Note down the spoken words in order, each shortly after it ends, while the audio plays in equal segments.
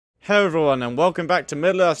Hello everyone and welcome back to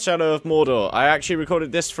Middle-earth: Shadow of Mordor. I actually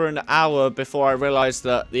recorded this for an hour before I realised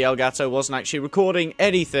that the Elgato wasn't actually recording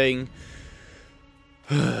anything.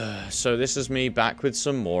 So this is me back with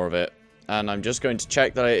some more of it. And I'm just going to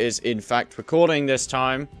check that it is in fact recording this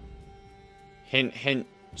time. Hint, hint,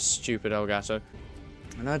 stupid Elgato.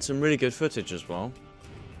 And I had some really good footage as well.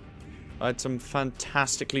 I had some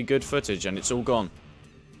fantastically good footage and it's all gone.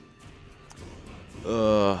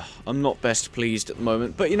 I'm not best pleased at the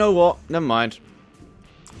moment, but you know what? Never mind.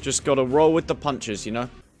 Just gotta roll with the punches, you know?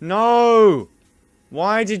 No!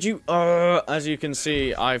 Why did you... as you can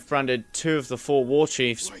see, I've branded 2 of the 4 war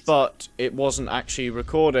chiefs, but it wasn't actually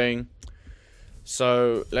recording.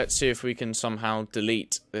 So, let's see if we can somehow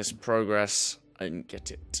delete this progress and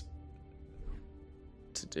get it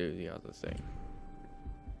to do the other thing.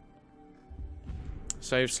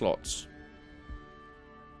 Save slots.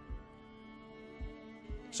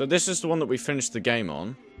 So this is the one that we finished the game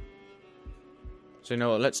on. So you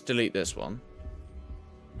know what, let's delete this one.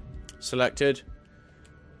 Selected.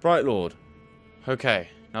 Bright Lord. Okay,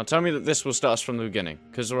 now tell me that this will start us from the beginning,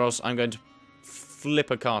 because or else I'm going to flip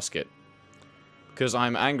a casket. Because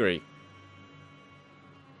I'm angry.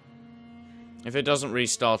 If it doesn't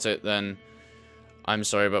restart it, then I'm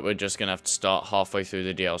sorry, but we're just going to have to start halfway through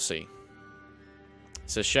the DLC.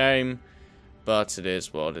 It's a shame, but it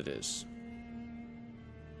is what it is.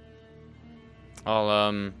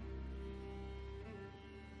 I'll,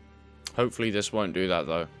 hopefully this won't do that,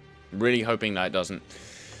 though. Really hoping that it doesn't.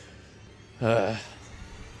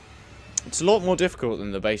 It's a lot more difficult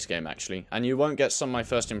than the base game, actually. And you won't get some of my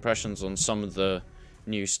first impressions on some of the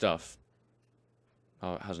new stuff.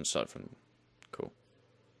 Oh, it hasn't started from... Cool.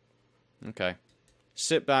 Okay.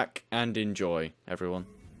 Sit back and enjoy, everyone.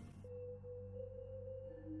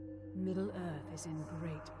 Middle-earth is in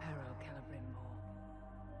great peril, Celebrimbor.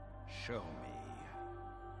 Show me.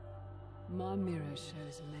 My mirror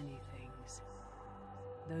shows many things.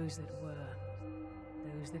 Those that were,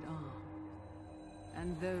 those that are,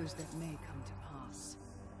 and those that may come to pass.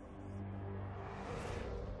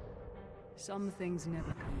 Some things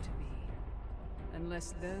never come to be,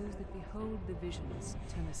 unless those that behold the visions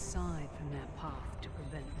turn aside from their path to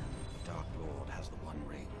prevent them. Dark Lord has the One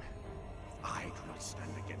Ring. If I do not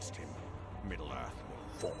stand against him, Middle-earth will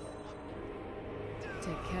fall.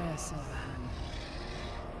 Take care, Silverhand.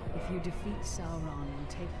 If you defeat Sauron and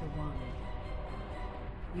take the One,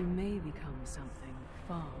 you may become something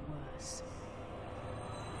far worse.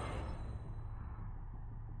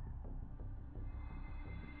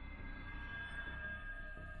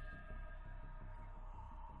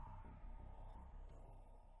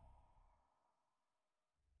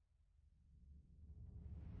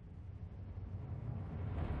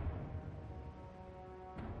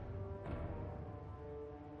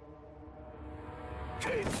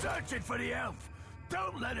 Keep searching for the elf!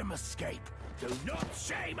 Don't let him escape! Do not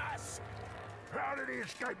shame us! How did he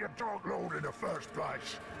escape the Dark Lord in the first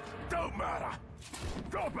place? Don't matter!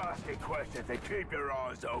 Stop asking questions and keep your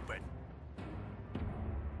eyes open!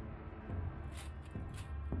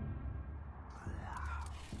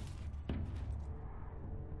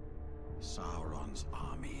 Sauron's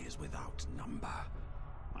army is without number.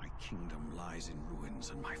 My kingdom lies in ruins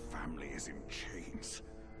and my family is in chains.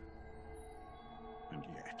 And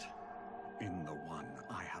yet, in the One,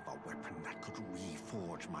 I have a weapon that could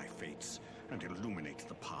reforge my fates and illuminate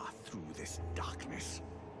the path through this darkness.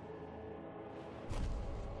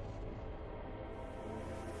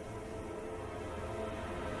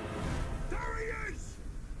 There he is!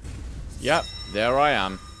 Yep, there I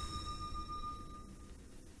am.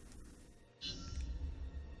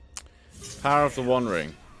 Power of the One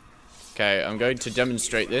Ring. Okay, I'm going to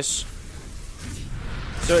demonstrate this.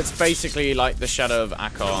 So it's basically like the Shadow of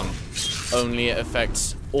Akon, only it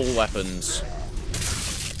affects all weapons.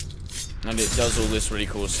 And it does all this really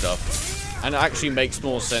cool stuff. And it actually makes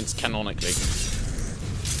more sense canonically.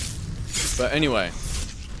 But anyway,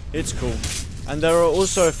 it's cool. And there are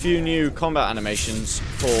also a few new combat animations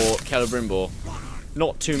for Celebrimbor.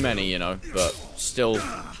 Not too many, you know, but still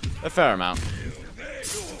a fair amount.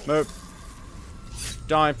 Nope.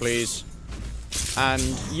 Die, please. And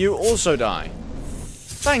you also die.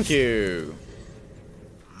 Thank you!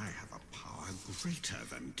 I have a power greater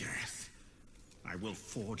than death. I will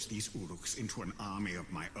forge these Uruks into an army of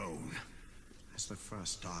my own. As the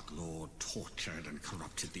first Dark Lord tortured and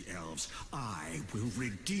corrupted the elves, I will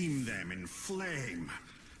redeem them in flame.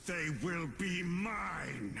 They will be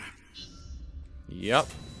mine! Yep.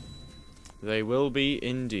 They will be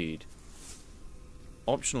indeed.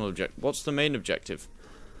 Optional objective. What's the main objective?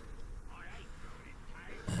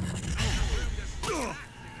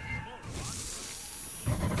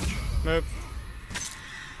 Nope.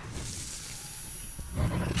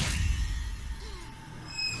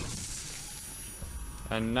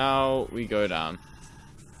 And now we go down.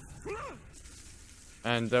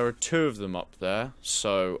 And there are 2 of them up there,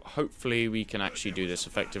 so hopefully we can actually do this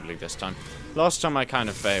effectively this time. Last time I kind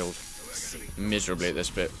of failed miserably at this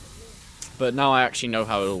bit. But now I actually know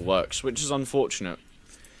how it all works, which is unfortunate.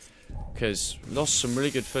 Because lost some really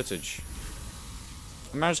good footage.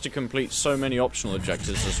 I managed to complete so many optional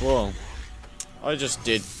objectives as well. I just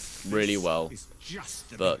did really well.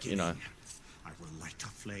 But, you know. I will light a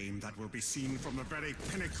flame that will be seen from the very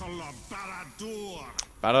pinnacle of Barad-dûr.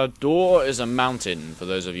 Barad-dûr is a mountain, for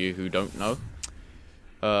those of you who don't know.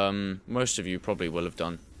 Most of you probably will have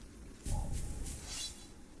done.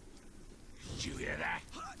 Did you hear that?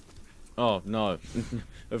 Oh, no.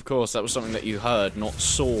 Of course, that was something that you heard, not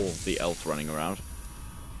saw the elf running around.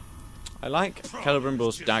 I like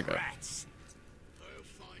Celebrimbor's dagger.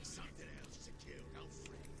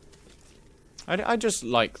 I just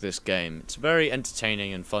like this game. It's a very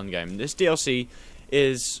entertaining and fun game. This DLC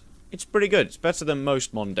it's pretty good. It's better than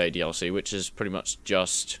most modern day DLC, which is pretty much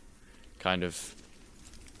just kind of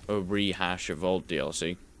a rehash of old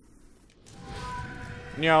DLC.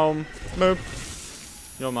 Nyom,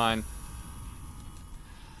 move. You're mine.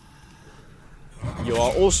 You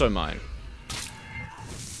are also mine.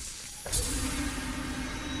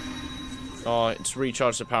 Oh, it's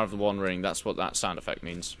recharged the power of the One Ring. That's what that sound effect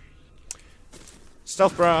means.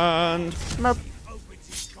 Stealth brand. Nope.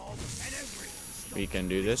 We can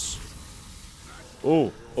do this.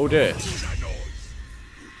 Oh, oh dear.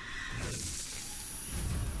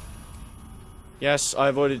 Yes, I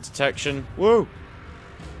avoided detection. Woo!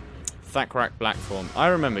 Thackrack Blackthorn. I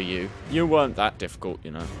remember you. You weren't that difficult,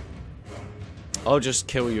 you know. I'll just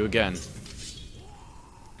kill you again.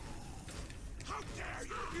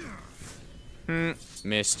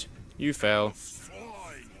 Missed. You fell.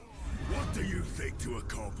 What do you think to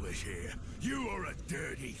accomplish here? You are a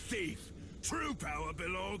dirty thief. True power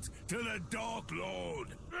belongs to the Dark Lord.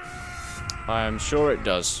 I am sure it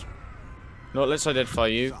does. No, let's identify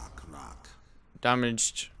you.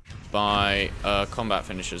 Damaged by combat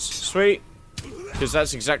finishers. Sweet! Because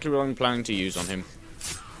that's exactly what I'm planning to use on him.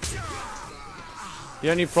 The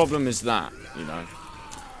only problem is that, you know.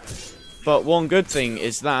 But one good thing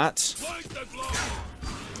is that...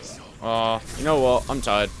 you know what? I'm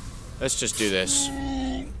tired. Let's just do this.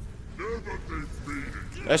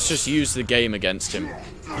 Let's just use the game against him.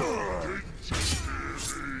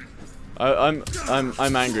 I'm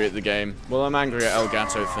angry at the game. Well, I'm angry at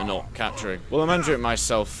Elgato for not capturing. Well, I'm angry at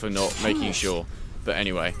myself for not making sure. But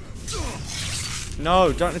anyway.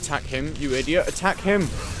 No, don't attack him, you idiot. Attack him.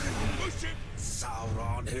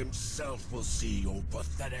 Sauron himself will see your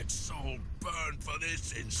pathetic soul burn for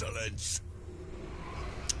this insolence.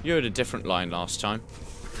 You had a different line last time.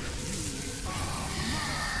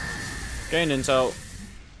 Gain intel.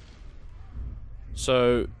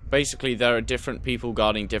 So, basically there are different people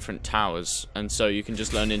guarding different towers, and so you can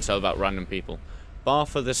just learn intel about random people. Bar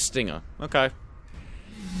for the Stinger. Okay.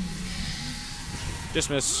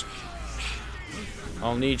 Dismiss.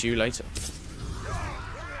 I'll need you later.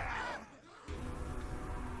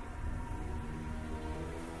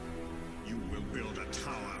 You will build a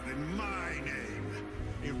tower in my name.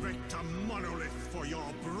 Erect a monolith for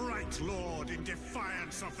your bright lord in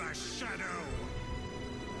defiance of the shadow.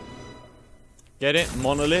 Get it?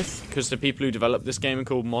 Monolith? Because the people who developed this game are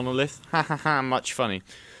called Monolith? Ha ha ha, much funny.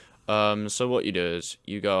 So what you do is,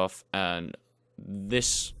 you go off and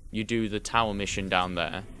you do the tower mission down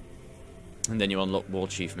there. And then you unlock War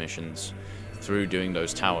Chief missions through doing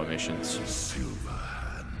those tower missions.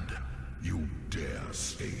 Silverhand, you dare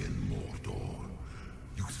stay in Mordor.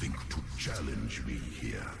 You think to challenge me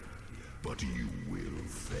here, but you will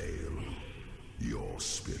fail. Your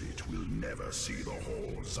spirit will never see the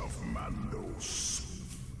halls of Mandos.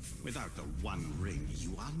 Without the One Ring,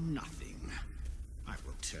 you are nothing. I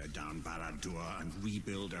will tear down Barad-dûr and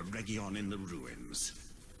rebuild a region in the ruins.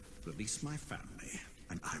 Release my family,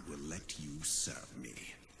 and I will let you serve me.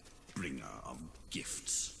 Bringer of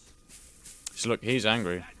gifts. So look, he's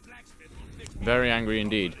angry. Very angry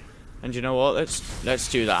indeed. And you know what? Let's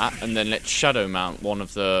do that, and then let's shadow mount one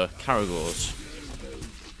of the Caragors.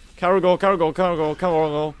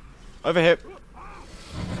 Caragor. Over here.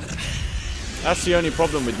 That's the only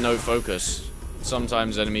problem with no focus.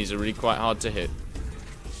 Sometimes enemies are really quite hard to hit.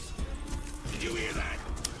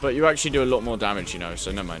 But you actually do a lot more damage, you know,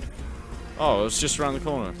 so never mind. Oh, it's just around the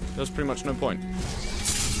corner. There's pretty much no point.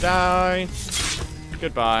 Die!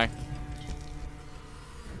 Goodbye.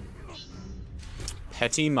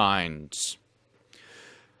 Petty minds.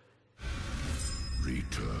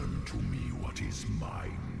 Return Return to me what is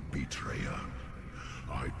mine, betrayer.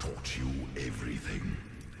 I taught you everything.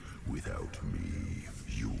 Without me,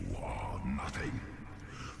 you are nothing.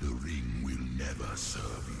 The ring will never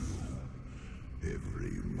serve you.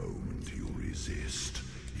 Every moment you resist,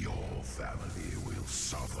 your family will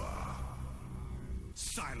suffer.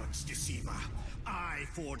 Silence, deceiver. I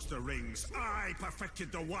forged the rings. I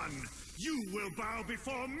perfected the one. You will bow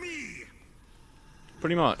before me.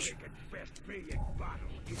 Pretty much.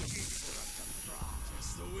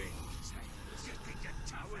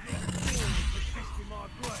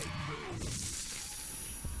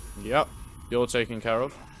 Yep, you're taken care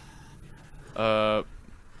of.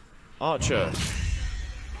 Archer.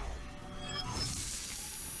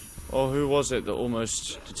 Oh, who was it that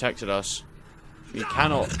almost detected us? We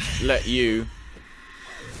cannot let you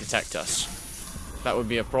detect us. That would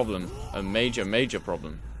be a problem. A major, major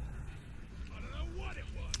problem.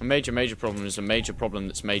 A major, major problem is a major problem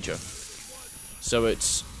that's major. So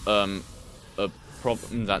it's, a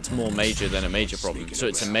problem that's more major than a major problem. So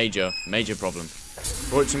it's a major, major problem.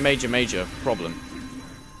 Or it's a major, major problem.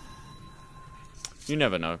 You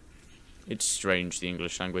never know. It's strange, the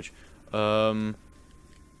English language.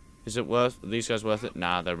 Is it worth... Are these guys worth it?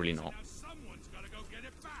 Nah, they're really not.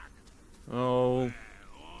 Oh...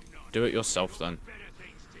 Do it yourself, then.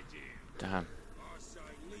 Damn.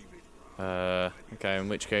 Okay, in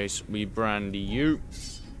which case, we brand you.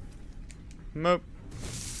 Nope.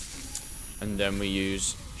 And then we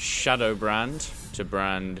use Shadow Brand to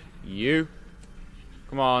brand you.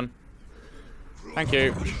 Come on. Thank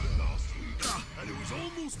you.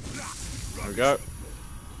 There we go.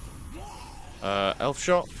 Elf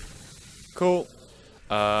Shot. Cool.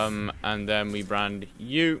 And then we brand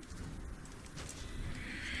you.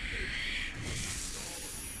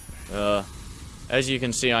 As you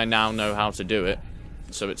can see, I now know how to do it.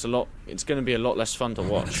 So it's going to be a lot less fun to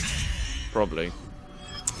watch. Probably.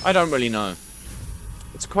 I don't really know.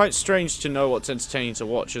 It's quite strange to know what's entertaining to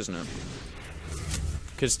watch, isn't it?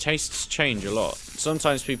 Because tastes change a lot.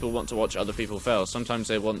 Sometimes people want to watch other people fail. Sometimes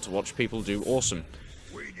they want to watch people do awesome.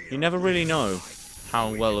 You never really know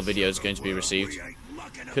how well a video is going to be received.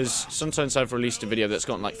 Because sometimes I've released a video that's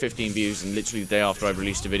got like 15 views, and literally the day after I've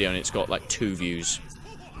released a video and it's got like 2 views.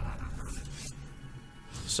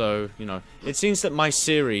 So, you know, it seems that my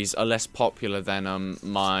series are less popular than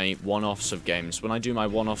my one-offs of games. When I do my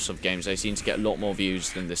one-offs of games, they seem to get a lot more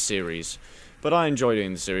views than the series. But I enjoy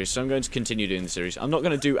doing the series, so I'm going to continue doing the series. I'm not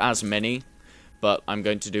going to do as many, but I'm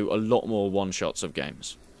going to do a lot more one-shots of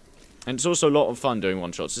games. And it's also a lot of fun doing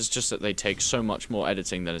one-shots. It's just that they take so much more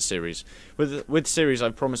editing than a series. With series,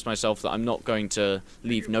 I've promised myself that I'm not going to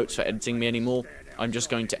leave notes for editing me anymore. I'm just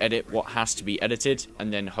going to edit what has to be edited,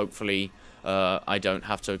 and then hopefully I don't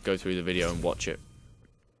have to go through the video and watch it.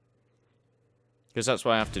 Because that's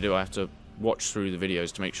what I have to do. I have to watch through the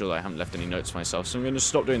videos to make sure that I haven't left any notes for myself. So I'm going to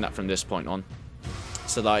stop doing that from this point on,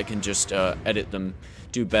 so that I can just edit them,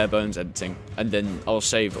 do bare bones editing, and then I'll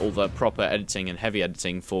save all the proper editing and heavy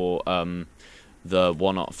editing for the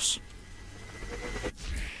one-offs.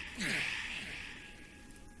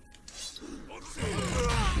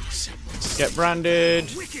 Get branded.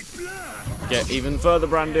 Get even further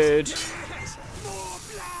branded.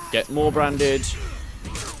 Get more branded.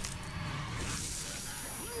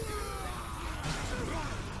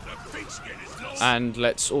 And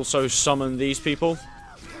let's also summon these people.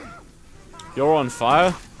 You're on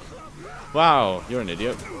fire? Wow, you're an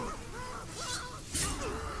idiot.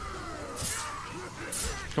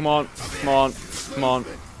 Come on, come on, come on.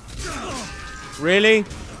 Really?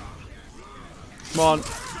 Come on.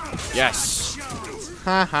 Yes.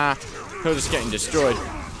 Haha. You're just getting destroyed.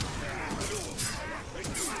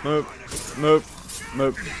 Move, move,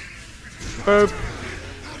 move. Boop.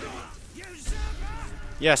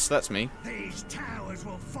 Yes, that's me. These towers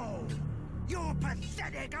will fall. Your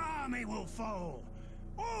pathetic army will fall.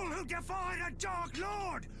 All who defy the Dark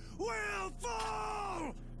Lord will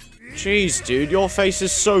fall. Jeez, dude, your face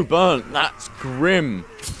is so burnt. That's grim.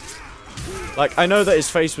 Like, I know that his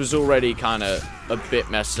face was already kind of a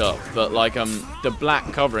bit messed up, but like, the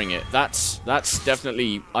black covering it, that's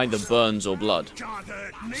definitely either burns or blood.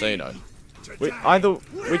 So, you know.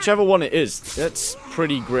 Whichever one it is, that's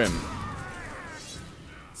pretty grim.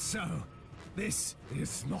 So, this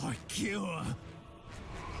is my cure.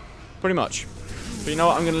 Pretty much. But you know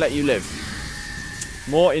what? I'm going to let you live.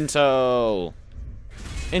 More intel.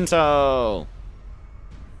 Intel.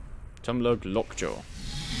 Tumblr Lockjaw.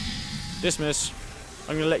 Dismiss.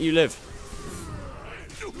 I'm going to let you live.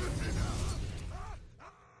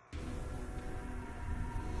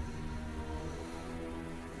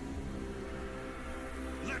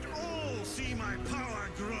 Let all see my power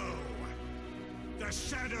grow. the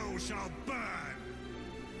shadow shall burn.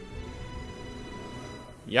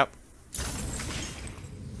 Yep.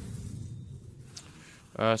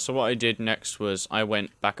 So what I did next was I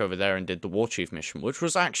went back over there and did the War Chief mission, which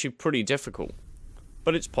was actually pretty difficult.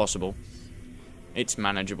 But it's possible. It's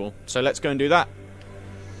manageable. So let's go and do that.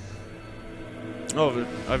 Oh,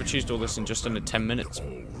 I've achieved all this in just under 10 minutes.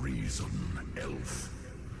 All reason, elf.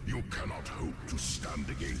 You cannot hope to stand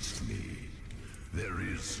against me. There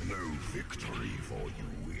is no victory for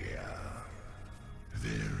you here.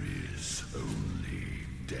 There is only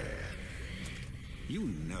death. You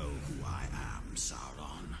know who I am,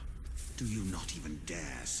 Sauron. Do you not even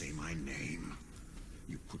dare say my name?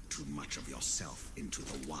 You put too much of yourself into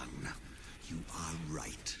the One. You are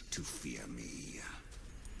right to fear me.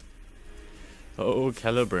 Oh,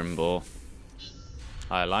 Celebrimbor.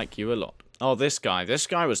 I like you a lot. Oh, this guy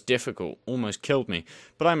was difficult. Almost killed me.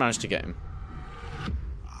 But I managed to get him.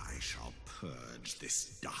 I shall purge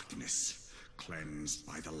this darkness. Cleansed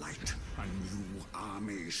by the light, a new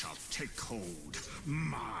army shall take hold.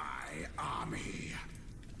 My army.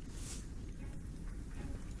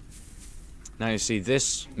 Now you see,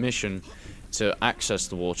 this mission to access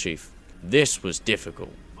the War Chief, this was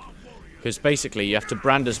difficult. Because basically you have to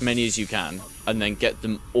brand as many as you can, and then get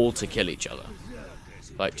them all to kill each other.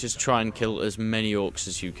 Like, just try and kill as many orcs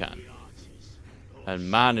as you can.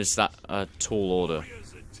 And man, is that a tall order.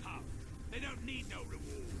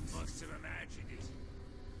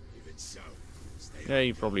 Yeah,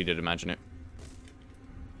 you probably did imagine it.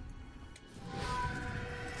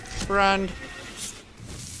 Brand.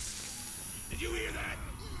 Did you hear that?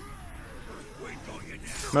 Wait for you now.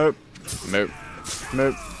 Moop. Moop.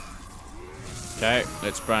 Moop. Okay,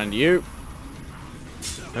 let's brand you.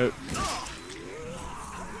 Moop.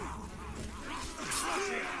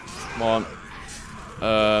 Come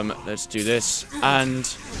on. Let's do this. And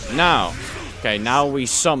now. Okay, now we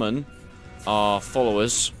summon our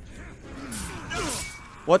followers.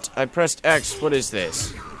 What? I pressed X. What is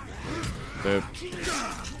this? Boop.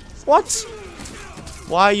 What?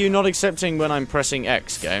 Why are you not accepting when I'm pressing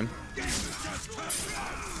X, game?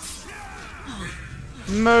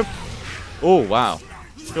 Moop. Oh, wow.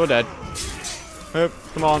 You're dead. Moop.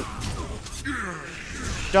 Come on.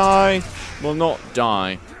 Die. Well, not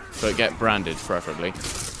die, but get branded, preferably.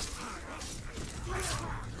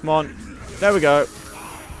 Come on. There we go.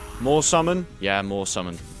 More summon? Yeah, more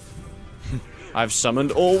summon. I've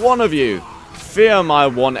summoned all one of you. Fear my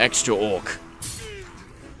one extra orc.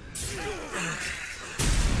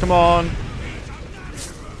 Come on.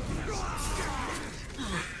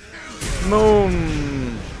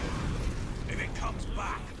 Moon. If it comes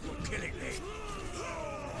back, we'll kill it.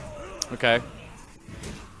 Okay.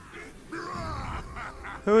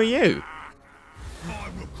 Who are you? I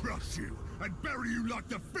will crush you and bury you like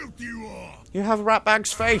the filth you are. You have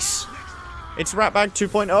Ratbag's face. It's Ratbag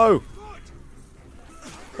 2.0.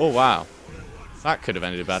 Oh, wow. That could have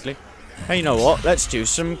ended badly. Hey, you know what? Let's do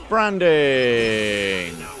some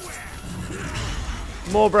branding.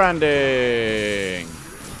 More branding.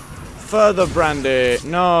 Further branding.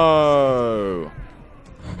 No.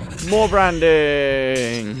 More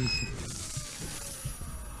branding.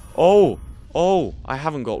 Oh. Oh, I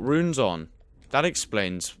haven't got runes on. That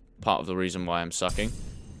explains part of the reason why I'm sucking.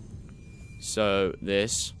 So,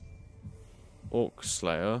 this. Orc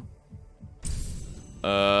Slayer.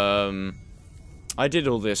 I did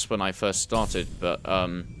all this when I first started, but,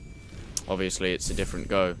 obviously it's a different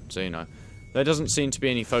go, so you know. There doesn't seem to be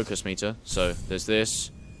any focus meter, so there's this,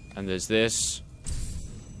 and there's this,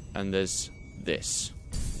 and there's this.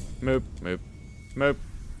 Moop, moop, moop.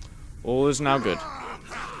 All is now good.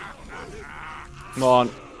 Come on.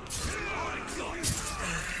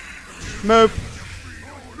 Moop.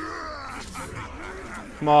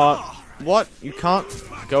 Come on. What? You can't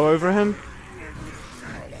go over him?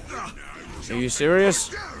 Are you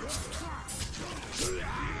serious?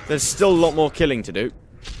 There's still a lot more killing to do.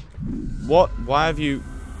 What? Why have you...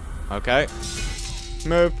 Okay.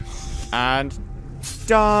 Moop. And...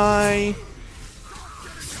 die!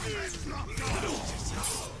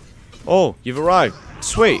 Oh, you've arrived.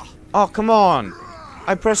 Sweet. Oh, come on.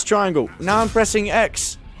 I pressed triangle. Now I'm pressing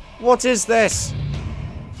X. What is this?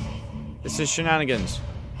 This is shenanigans.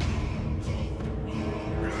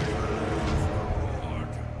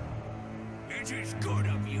 It is good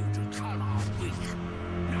of you to come off weak.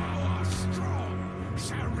 Now our strong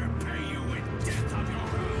shall repay you with death of your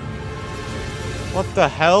own. What the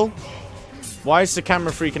hell? Why is the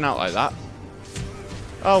camera freaking out like that?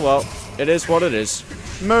 Oh well, it is what it is.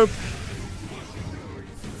 Moop.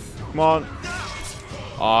 Come on.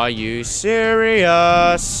 Are you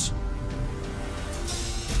serious?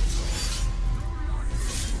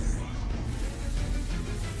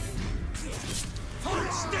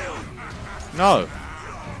 No.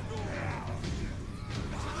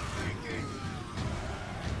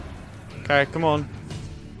 Okay, come on.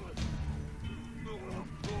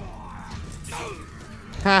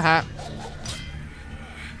 Haha.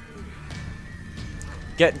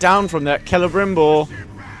 Get down from that Celebrimbor.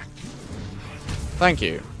 Thank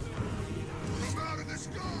you.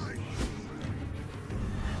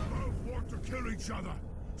 Want to kill each other,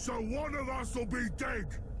 so one of us will be dead.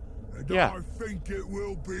 And Yeah. I think it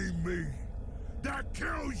will be me. That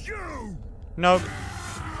kills you! Nope.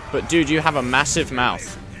 But dude, you have a massive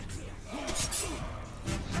mouth.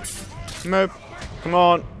 Nope. Come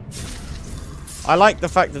on. I like the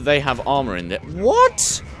fact that they have armor in there.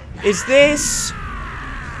 What is this?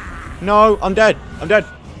 No, I'm dead. I'm dead.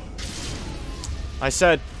 I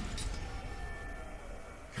said.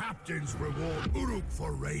 Captains reward Uruk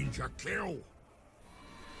for ranger kill.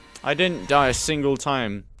 I didn't die a single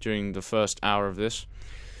time during the first hour of this.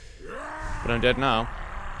 But I'm dead now.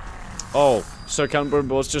 Oh, so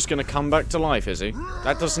Celebrimbor's just gonna come back to life, is he?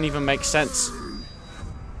 That doesn't even make sense.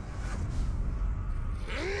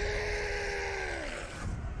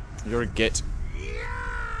 You're a git.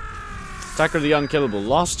 Attacker of the Unkillable.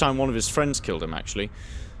 Last time one of his friends killed him, actually.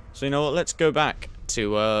 So you know what, let's go back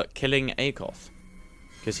to killing Akoth.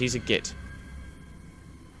 Because he's a git.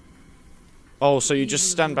 Oh, so you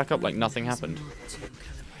just stand back up like nothing happened.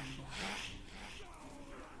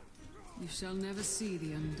 You shall never see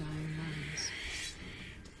the Undying Lands.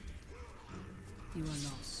 You are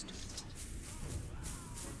lost.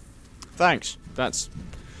 Thanks. That's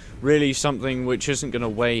really something which isn't going to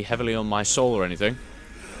weigh heavily on my soul or anything.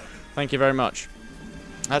 Thank you very much.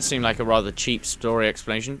 That seemed like a rather cheap story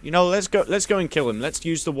explanation. You know, let's go and kill him. Let's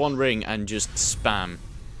use the One Ring and just spam.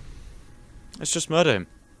 Let's just murder him.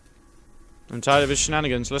 I'm tired of his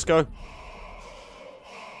shenanigans. Let's go.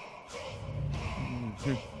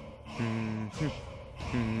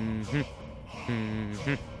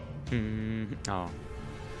 Oh.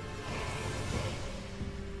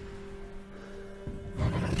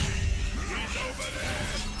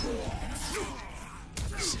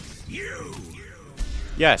 You!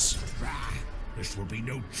 Yes. This will be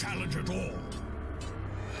no challenge at all.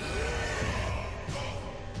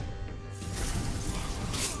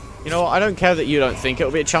 You know what? I don't care that you don't think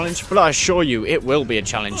it'll be a challenge, but I assure you it will be a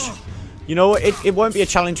challenge. You know what? It won't be a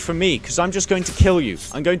challenge for me, because I'm just going to kill you.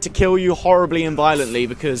 I'm going to kill you horribly and violently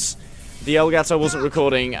because the Elgato wasn't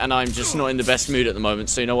recording and I'm just not in the best mood at the moment.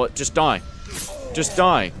 So you know what? Just die. Just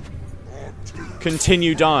die.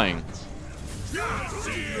 Continue dying.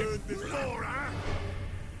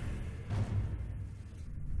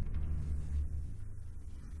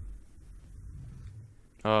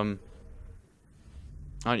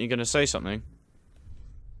 Aren't you going to say something?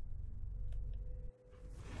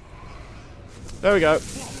 There we go.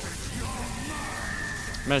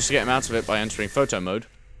 Managed to get him out of it by entering photo mode.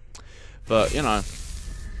 But, you know.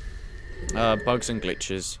 Bugs and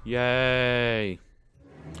glitches. Yay.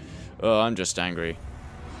 Oh, I'm just angry.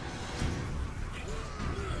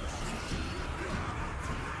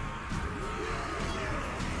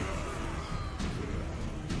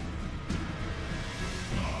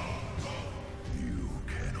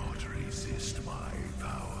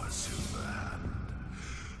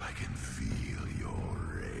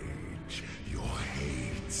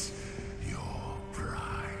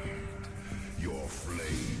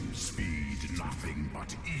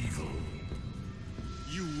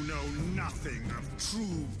 You know nothing of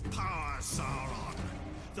true power, Sauron.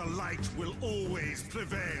 The light will always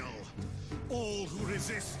prevail. All who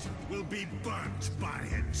resist will be burnt by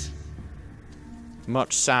it.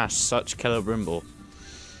 Much sass, such Celebrimbor.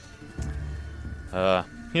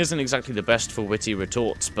 He isn't exactly the best for witty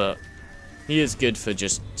retorts, but he is good for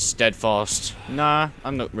just steadfast. Nah,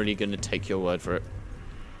 I'm not really going to take your word for it.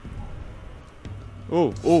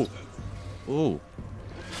 Ooh, ooh, ooh.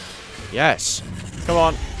 Yes. Come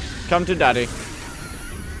on. Come to daddy.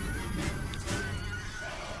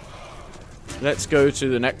 Let's go to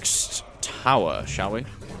the next tower, shall we?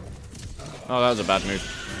 Oh, that was a bad move.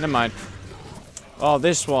 Never mind. Oh,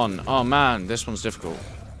 this one. Oh, man. This one's difficult.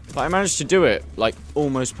 But I managed to do it, like,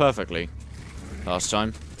 almost perfectly last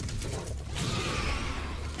time.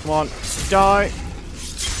 Come on. Die.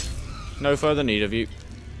 No further need of you.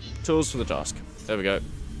 Tools for the task. There we go.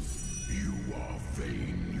 You are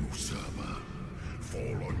vain, usurper.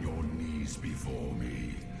 Fall on your knees before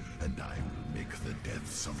me, and I will make the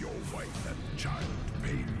deaths of your wife and child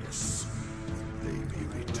painless. They may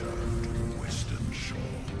return to the western shore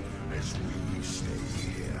as we stay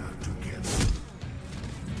here together.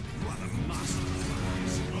 You are the master of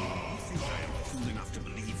lies. You think I am fool enough to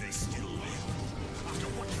believe they still live? After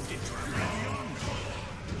what you did to Aurelion?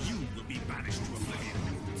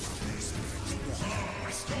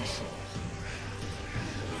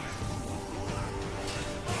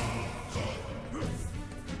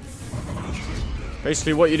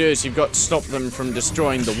 Basically, what you do is you've got to stop them from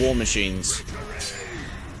destroying the war machines.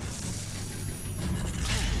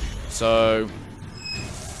 So,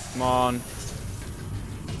 come on.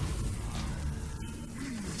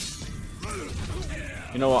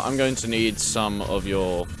 You know what? I'm going to need some of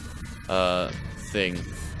your thing,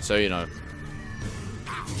 so you know.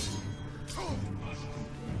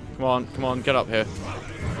 Come on, get up here.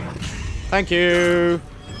 Thank you.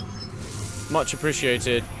 Much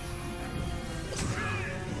appreciated.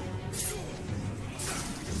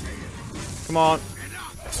 Come on.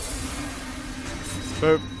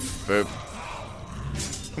 Boop. Boop.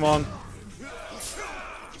 Come on.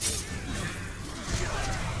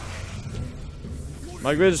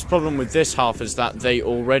 My greatest problem with this half is that they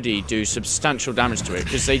already do substantial damage to it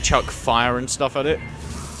because they chuck fire and stuff at it.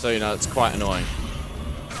 So, you know, it's quite annoying.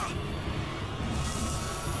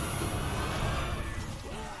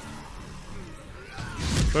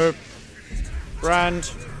 Boop.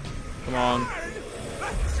 Brand. Come on.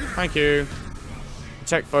 Thank you.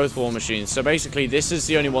 Protect both war machines. So basically, this is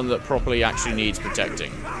the only one that properly actually needs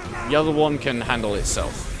protecting. The other one can handle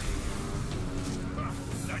itself.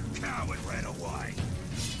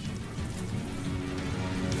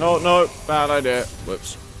 No, no, bad idea.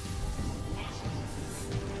 Whoops.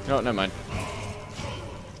 No, never mind.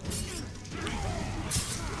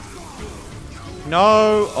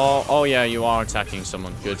 No! Oh yeah, you are attacking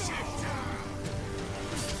someone. Good.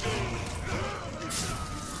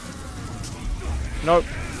 Nope.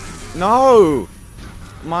 No!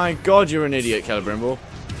 My god, you're an idiot, Celebrimbor.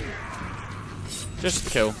 Just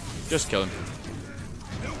kill. Just kill him.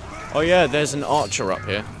 Oh yeah, there's an archer up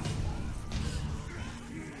here.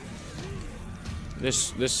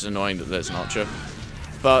 This is annoying that there's an archer.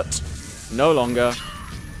 But, no longer.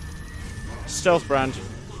 Stealth brand.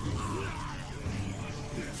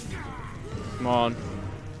 Come on.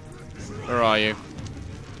 Where are you?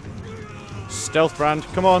 Stealth brand.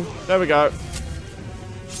 Come on. There we go.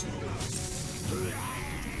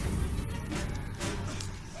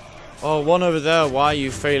 Oh, one over there. Why are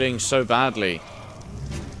you failing so badly?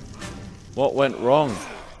 What went wrong?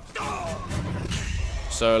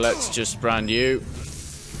 So let's just brand you.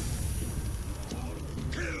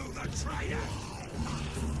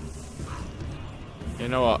 You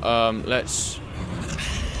know what? Let's...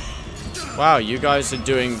 Wow, you guys are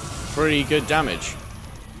doing pretty good damage.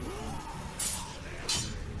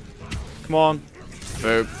 Come on.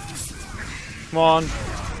 Boop. Come on.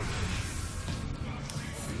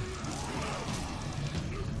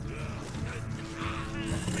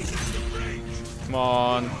 Come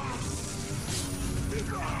on.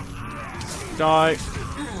 Die.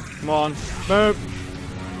 Come on. Boop.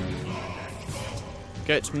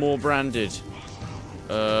 Get more branded.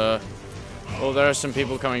 Oh, there are some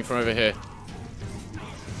people coming from over here.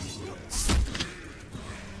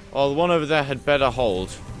 Oh, the one over there had better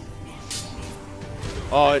hold.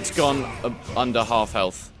 Oh, it's gone under half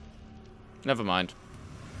health. Never mind.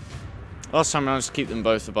 Last time I managed to keep them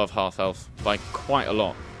both above half health by quite a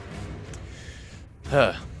lot.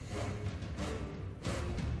 Huh.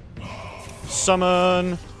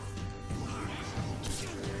 Summon!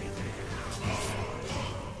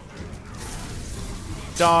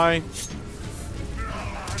 Die.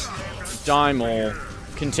 Die more.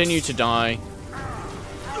 Continue to die.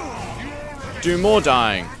 Do more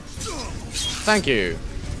dying. Thank you.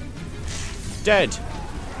 Dead.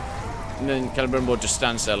 And then Celebrimbor just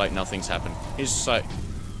stands there like nothing's happened. He's just like,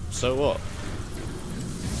 so what?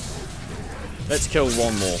 Let's kill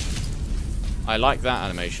one more. I like that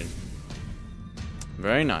animation.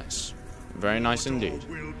 Very nice. Very nice indeed.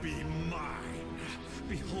 Will be mine.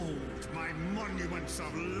 Behold my monuments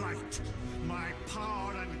of light. My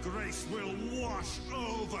power and grace will wash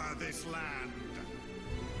over this land.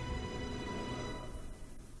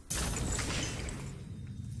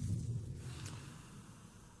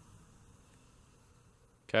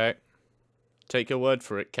 Okay. Take your word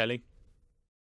for it, Kelly.